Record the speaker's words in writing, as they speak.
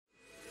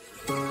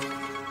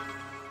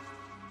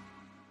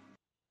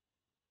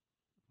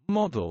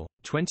Model,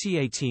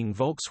 2018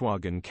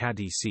 Volkswagen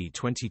Caddy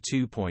C20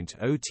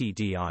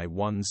 2.0TDI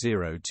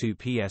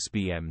 102PS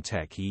BM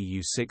Tech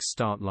EU6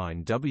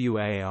 Startline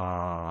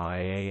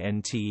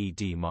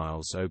WARRIANTED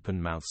miles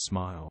open mouth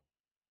smile.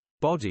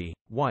 Body,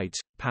 white,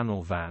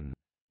 panel van.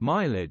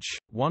 Mileage,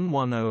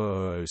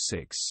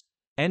 110,006.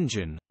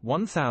 Engine,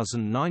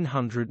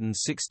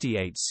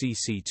 1968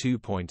 cc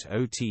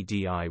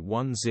 2.0TDI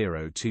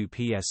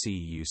 102PS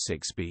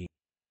EU6B.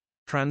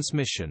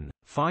 Transmission,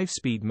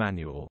 5-speed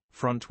manual,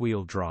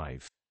 front-wheel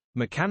drive.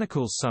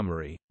 Mechanical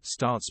summary,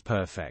 starts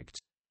perfect.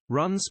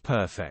 Runs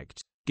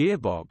perfect.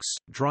 Gearbox,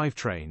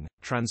 drivetrain,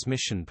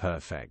 transmission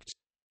perfect.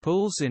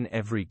 Pulls in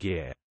every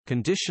gear.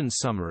 Condition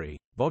summary,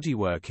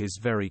 bodywork is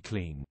very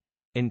clean.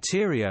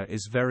 Interior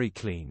is very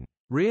clean.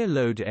 Rear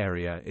load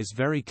area is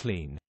very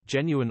clean,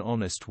 genuine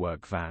honest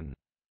work van.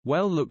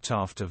 Well looked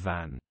after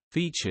van.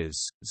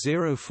 Features,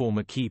 0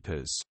 former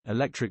keepers,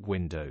 electric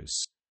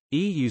windows.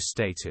 EU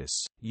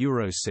status,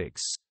 Euro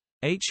 6.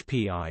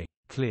 HPI,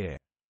 clear.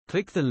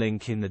 Click the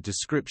link in the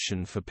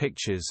description for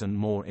pictures and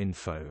more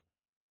info.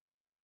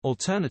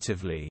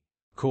 Alternatively,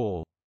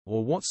 call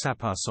or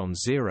WhatsApp us on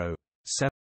 0